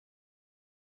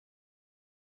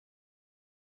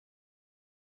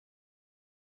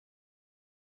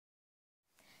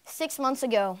6 months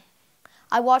ago,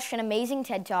 I watched an amazing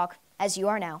TED Talk, as you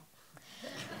are now,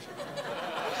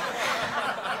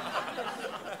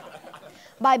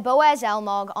 by Boaz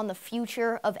Almog on the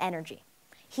future of energy.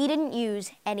 He didn't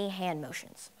use any hand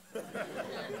motions.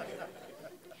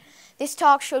 This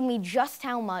talk showed me just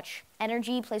how much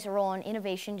energy plays a role in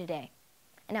innovation today,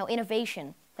 and how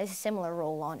innovation plays a similar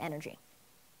role on energy.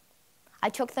 I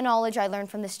took the knowledge I learned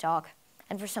from this talk,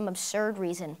 and for some absurd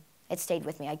reason, it stayed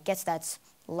with me. I guess that's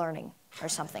learning or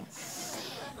something.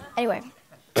 Anyway,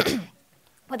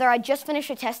 whether I just finished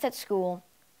a test at school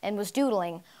and was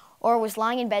doodling, or was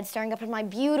lying in bed staring up at my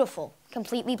beautiful,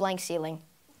 completely blank ceiling,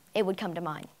 it would come to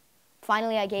mind.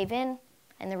 Finally, I gave in,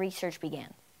 and the research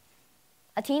began.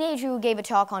 A teenager who gave a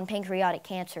talk on pancreatic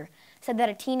cancer said that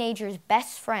a teenager's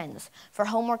best friends for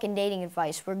homework and dating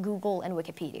advice were Google and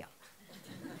Wikipedia.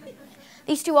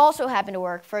 These two also happened to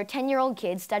work for a 10-year-old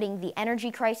kid studying the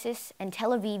energy crisis and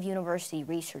Tel Aviv University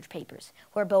research papers,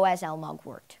 where Boaz Almog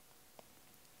worked.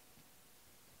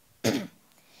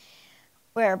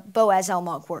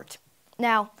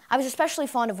 Now, I was especially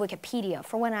fond of Wikipedia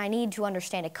for when I needed to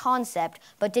understand a concept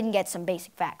but didn't get some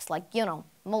basic facts, like,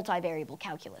 multivariable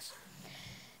calculus.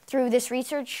 Through this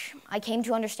research, I came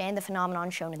to understand the phenomenon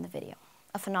shown in the video,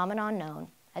 a phenomenon known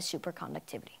as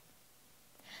superconductivity.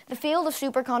 The field of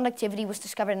superconductivity was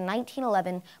discovered in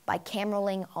 1911 by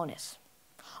Kamerlingh Onnes.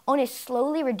 Onnes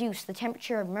slowly reduced the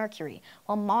temperature of mercury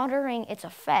while monitoring its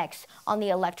effects on the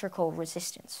electrical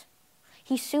resistance.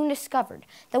 He soon discovered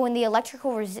that when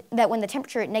the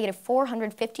temperature at negative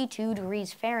 452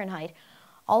 degrees Fahrenheit,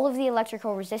 all of the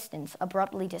electrical resistance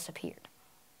abruptly disappeared.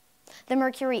 The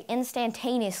mercury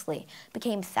instantaneously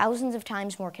became thousands of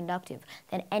times more conductive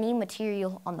than any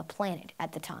material on the planet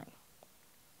at the time.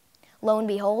 Lo and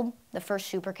behold, the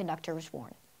first superconductor was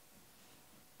born.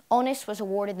 Onnes was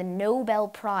awarded the Nobel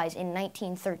Prize in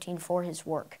 1913 for his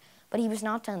work, but he was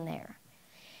not done there.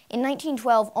 In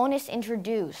 1912, Onnes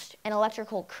introduced an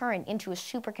electrical current into a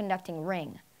superconducting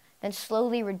ring, then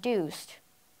slowly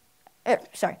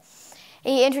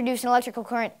He introduced an electrical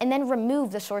current and then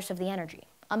removed the source of the energy.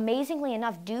 Amazingly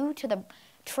enough, due to the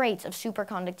traits of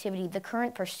superconductivity, the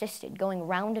current persisted, going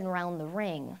round and round the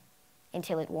ring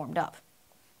until it warmed up.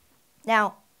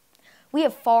 Now, we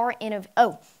have the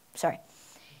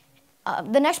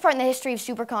next part in the history of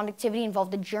superconductivity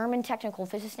involved a German technical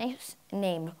physicist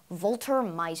named Walter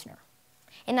Meissner.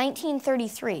 In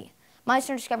 1933,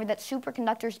 Meissner discovered that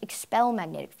superconductors expel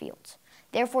magnetic fields,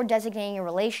 therefore designating a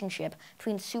relationship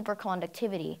between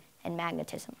superconductivity and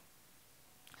magnetism.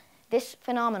 This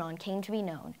phenomenon came to be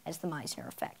known as the Meissner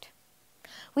effect.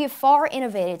 We have far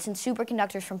innovated since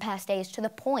superconductors from past days to the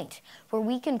point where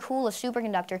we can cool a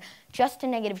superconductor just to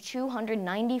negative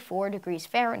 294 degrees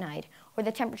Fahrenheit, or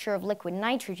the temperature of liquid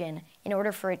nitrogen, in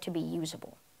order for it to be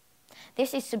usable.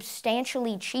 This is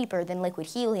substantially cheaper than liquid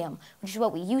helium, which is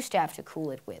what we used to have to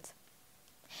cool it with.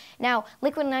 Now,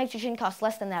 liquid nitrogen costs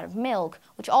less than that of milk,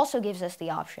 which also gives us the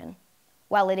option,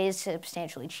 while it is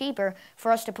substantially cheaper,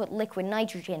 for us to put liquid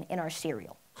nitrogen in our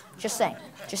cereal. Just saying.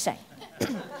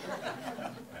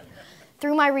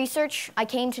 Through my research, I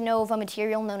came to know of a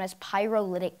material known as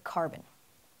pyrolytic carbon.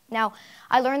 Now,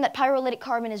 I learned that pyrolytic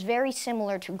carbon is very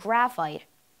similar to graphite,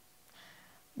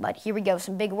 but here we go,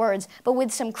 some big words, but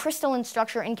with some crystalline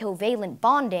structure and covalent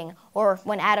bonding, or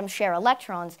when atoms share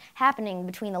electrons, happening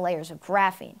between the layers of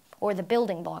graphene, or the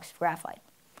building blocks of graphite.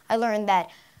 I learned that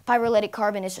pyrolytic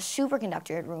carbon is a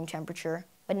superconductor at room temperature,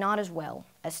 but not as well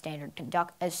as standard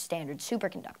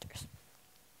superconductors.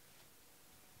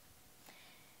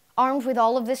 Armed with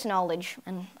all of this knowledge,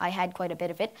 and I had quite a bit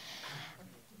of it,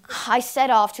 I set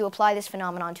off to apply this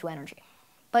phenomenon to energy.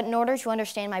 But in order to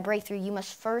understand my breakthrough, you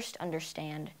must first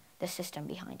understand the system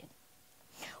behind it.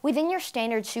 Within your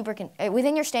standard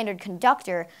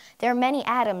conductor, there are many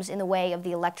atoms in the way of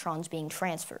the electrons being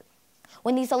transferred.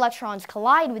 When these electrons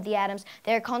collide with the atoms,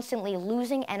 they are constantly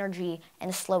losing energy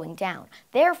and slowing down.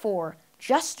 Therefore,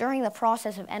 just during the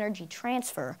process of energy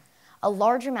transfer, a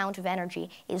large amount of energy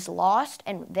is lost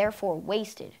and therefore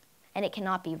wasted, and it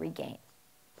cannot be regained.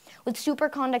 With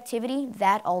superconductivity,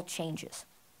 that all changes.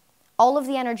 All of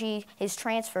the energy is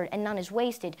transferred and none is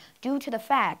wasted due to the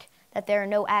fact that there are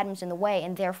no atoms in the way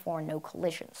and therefore no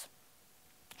collisions.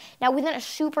 Now, within a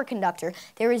superconductor,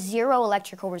 there is zero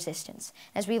electrical resistance.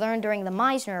 As we learned during the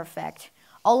Meissner effect,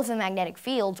 all of the magnetic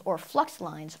fields, or flux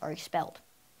lines, are expelled.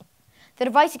 The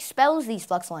device expels these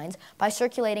flux lines by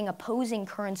circulating opposing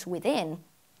currents within,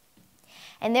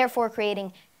 and therefore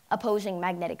creating opposing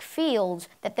magnetic fields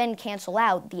that then cancel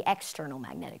out the external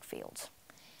magnetic fields.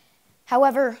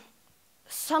 However,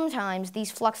 sometimes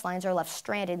these flux lines are left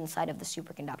stranded inside of the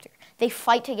superconductor. They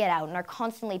fight to get out and are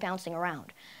constantly bouncing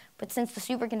around. But since the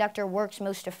superconductor works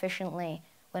most efficiently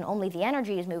when only the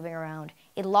energy is moving around,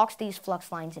 it locks these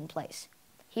flux lines in place.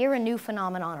 Here a new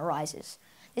phenomenon arises.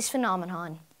 This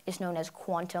phenomenon is known as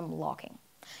quantum locking.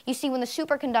 You see, when the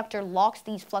superconductor locks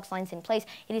these flux lines in place,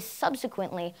 it is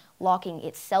subsequently locking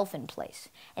itself in place.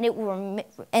 And it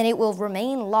will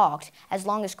remain locked as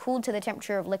long as cooled to the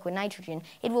temperature of liquid nitrogen.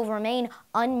 It will remain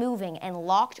unmoving and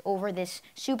locked over this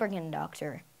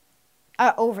superconductor,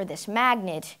 over this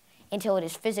magnet, until it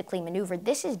is physically maneuvered.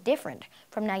 This is different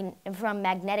from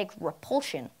magnetic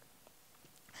repulsion,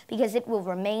 because it will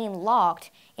remain locked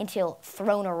until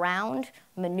thrown around,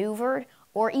 maneuvered,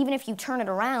 or even if you turn it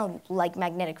around like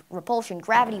magnetic repulsion,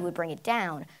 gravity would bring it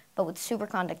down. But with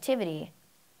superconductivity,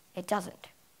 it doesn't.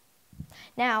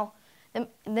 Now,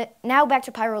 now back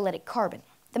to pyrolytic carbon.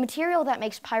 The material that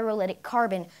makes pyrolytic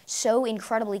carbon so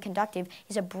incredibly conductive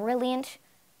is a brilliant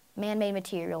man-made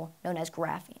material known as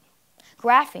graphene.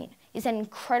 Graphene is an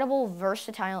incredibly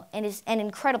versatile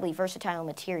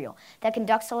material that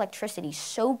conducts electricity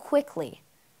so quickly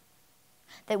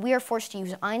that we are forced to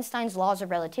use Einstein's laws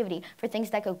of relativity for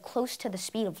things that go close to the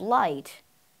speed of light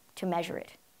to measure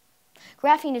it.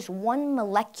 Graphene is one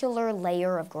molecular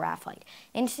layer of graphite,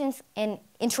 and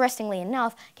interestingly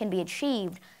enough, can be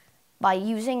achieved by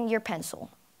using your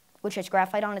pencil, which has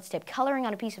graphite on its tip, coloring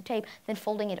on a piece of tape, then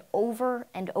folding it over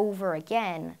and over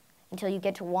again until you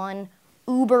get to one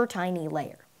uber tiny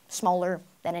layer, smaller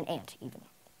than an ant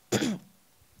even.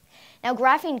 Now,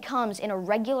 graphene comes in a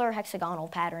regular hexagonal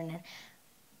pattern. And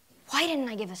why didn't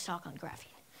I give a talk on graphene?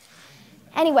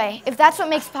 Anyway, if that's what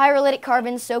makes pyrolytic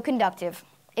carbon so conductive,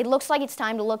 it looks like it's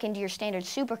time to look into your standard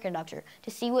superconductor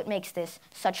to see what makes this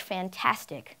such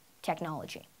fantastic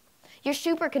technology. Your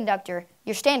superconductor,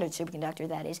 your standard superconductor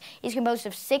that is composed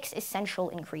of 6 essential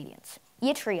ingredients.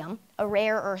 Yttrium, a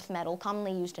rare earth metal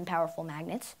commonly used in powerful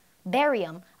magnets.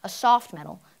 Barium, a soft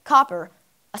metal. Copper,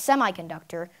 a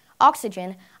semiconductor.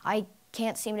 Oxygen, I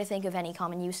can't seem to think of any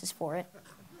common uses for it.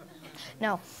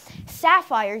 No.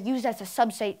 Sapphire, used as a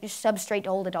substrate to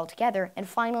hold it all together. And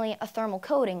finally, a thermal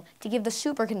coating to give the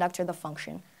superconductor the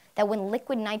function that when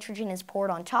liquid nitrogen is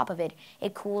poured on top of it,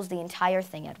 it cools the entire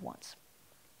thing at once.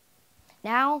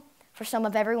 Now, for some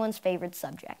of everyone's favorite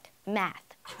subject,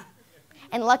 math.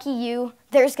 And lucky you,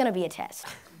 there's going to be a test.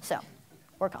 So,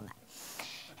 work on that.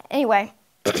 Anyway,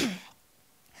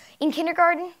 in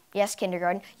kindergarten, yes,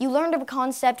 kindergarten, you learned of a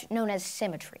concept known as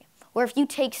symmetry, where if you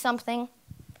take something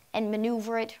and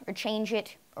maneuver it, or change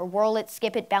it, or whirl it,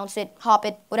 skip it, bounce it, hop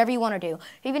it, whatever you want to do, or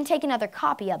even take another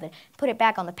copy of it, put it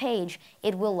back on the page,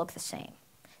 it will look the same.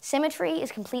 Symmetry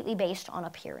is completely based on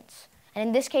appearance. And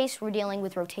in this case, we're dealing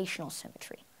with rotational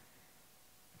symmetry.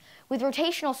 With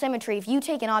rotational symmetry, if you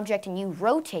take an object and you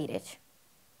rotate it,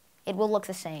 it will look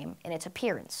the same in its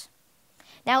appearance.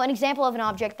 Now, an example of an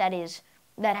object that has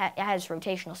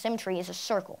rotational symmetry is a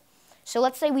circle. So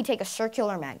let's say we take a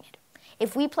circular magnet.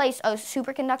 If we place a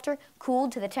superconductor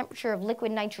cooled to the temperature of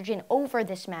liquid nitrogen over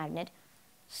this magnet,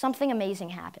 something amazing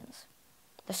happens.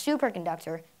 The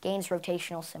superconductor gains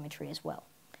rotational symmetry as well.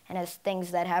 And as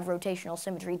things that have rotational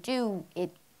symmetry do,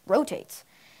 it rotates.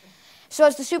 So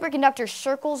as the superconductor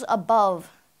circles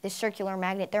above this circular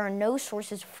magnet, there are no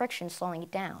sources of friction slowing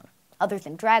it down, other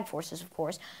than drag forces, of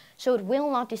course, so it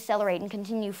will not decelerate and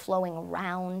continue flowing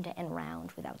round and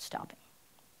round without stopping.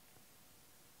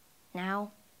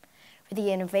 Now, for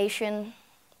the innovation,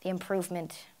 the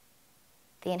improvement,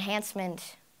 the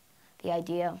enhancement, the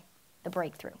idea, the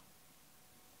breakthrough.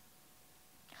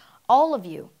 All of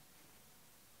you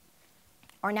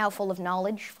are now full of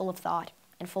knowledge, full of thought,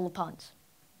 and full of puns.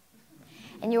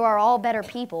 And you are all better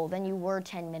people than you were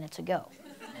 10 minutes ago.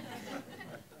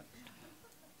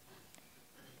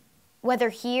 Whether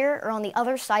here or on the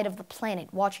other side of the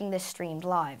planet watching this streamed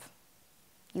live,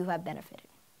 you have benefited.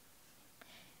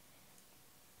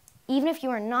 Even if you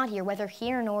are not here, whether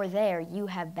here nor there, you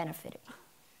have benefited.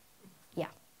 Yeah.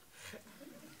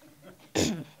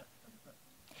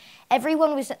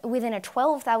 Everyone within a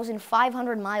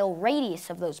 12,500-mile radius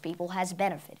of those people has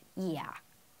benefited. Yeah.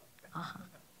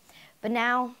 But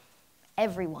now,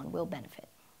 everyone will benefit.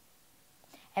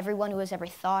 Everyone who has ever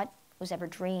thought, who's ever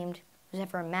dreamed, who's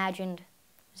ever imagined,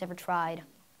 who's ever tried,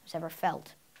 who's ever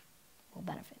felt, will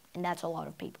benefit. And that's a lot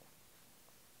of people.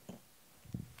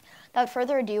 Without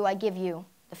further ado, I give you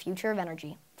the future of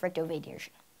energy, Frictove-Diergen.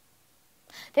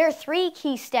 There are 3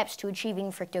 key steps to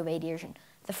achieving Frictove-Diergen.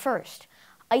 The first,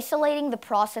 isolating the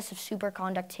process of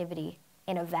superconductivity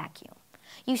in a vacuum.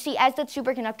 You see, as the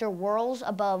superconductor whirls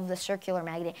above the circular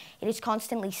magnet, it is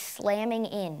constantly slamming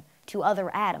in to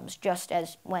other atoms, just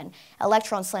as when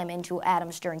electrons slam into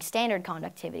atoms during standard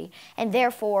conductivity, and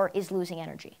therefore is losing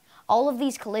energy. All of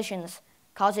these collisions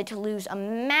cause it to lose a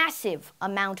massive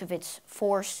amount of its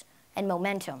force and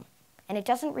momentum, and it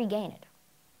doesn't regain it.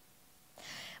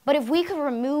 But if we could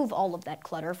remove all of that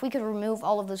clutter, if we could remove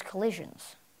all of those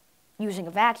collisions, using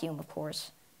a vacuum, of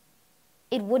course,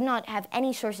 it would not have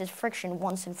any source of friction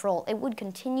once and for all. It would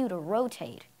continue to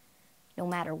rotate no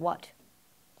matter what.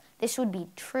 This would be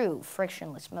true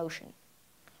frictionless motion,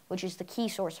 which is the key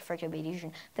source of frictive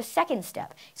diffusion. The second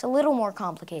step is a little more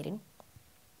complicated.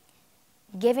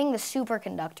 Giving the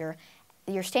superconductor,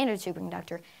 your standard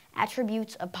superconductor,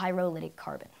 attributes of pyrolytic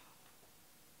carbon.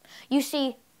 You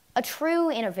see, a true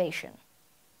innovation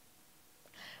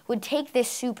would take this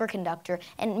superconductor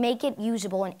and make it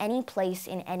usable in any place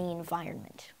in any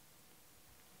environment.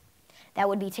 That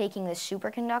would be taking this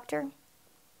superconductor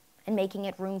and making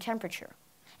it room temperature.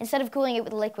 Instead of cooling it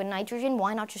with liquid nitrogen,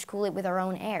 why not just cool it with our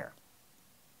own air?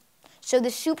 So the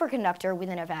superconductor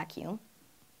within a vacuum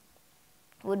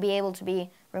would be able to be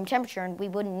room temperature, and we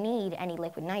wouldn't need any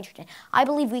liquid nitrogen. I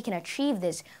believe we can achieve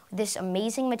this with this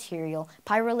amazing material,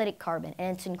 pyrolytic carbon,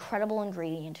 and its incredible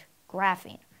ingredient,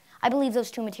 graphene. I believe those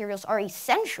two materials are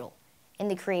essential in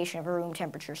the creation of a room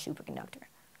temperature superconductor.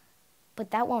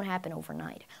 But that won't happen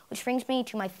overnight, which brings me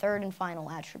to my third and final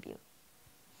attribute.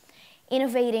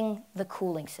 Innovating the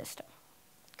cooling system.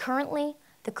 Currently,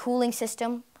 the cooling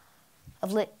system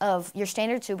of your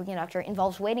standard superconductor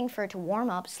involves waiting for it to warm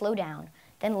up, slow down,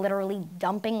 then literally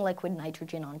dumping liquid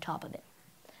nitrogen on top of it.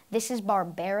 This is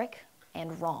barbaric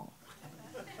and wrong.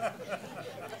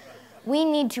 We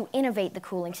need to innovate the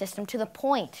cooling system to the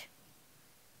point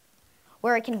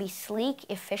where it can be sleek,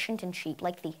 efficient, and cheap,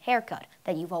 like the haircut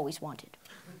that you've always wanted.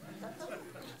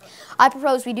 I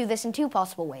propose we do this in two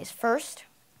possible ways. First,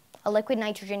 a liquid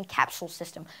nitrogen capsule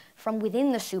system from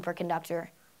within the superconductor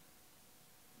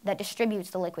that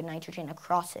distributes the liquid nitrogen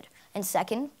across it. And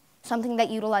second, something that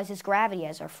utilizes gravity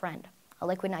as our friend, a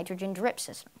liquid nitrogen drip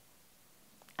system.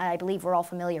 I believe we're all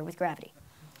familiar with gravity.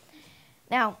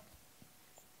 Now,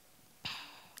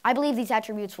 I believe these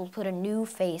attributes will put a new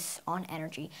face on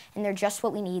energy, and they're just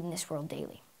what we need in this world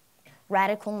daily.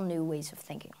 Radical new ways of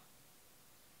thinking.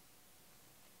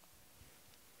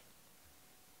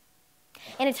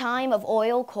 In a time of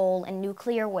oil, coal, and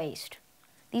nuclear waste,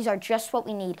 these are just what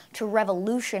we need to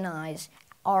revolutionize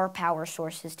our power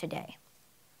sources today.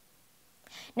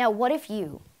 Now, what if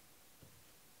you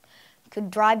could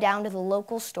drive down to the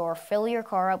local store, fill your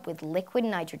car up with liquid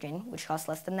nitrogen, which costs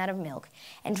less than that of milk,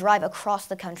 and drive across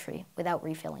the country without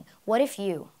refilling? What if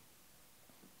you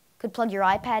could plug your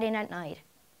iPad in at night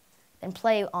and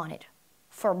play on it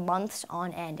for months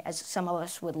on end, as some of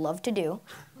us would love to do,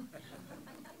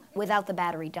 without the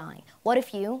battery dying? What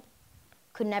if you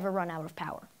could never run out of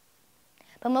power?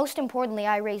 But most importantly,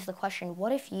 I raise the question,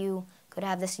 what if you could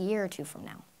have this a year or two from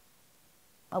now?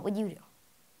 What would you do?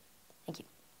 Thank you.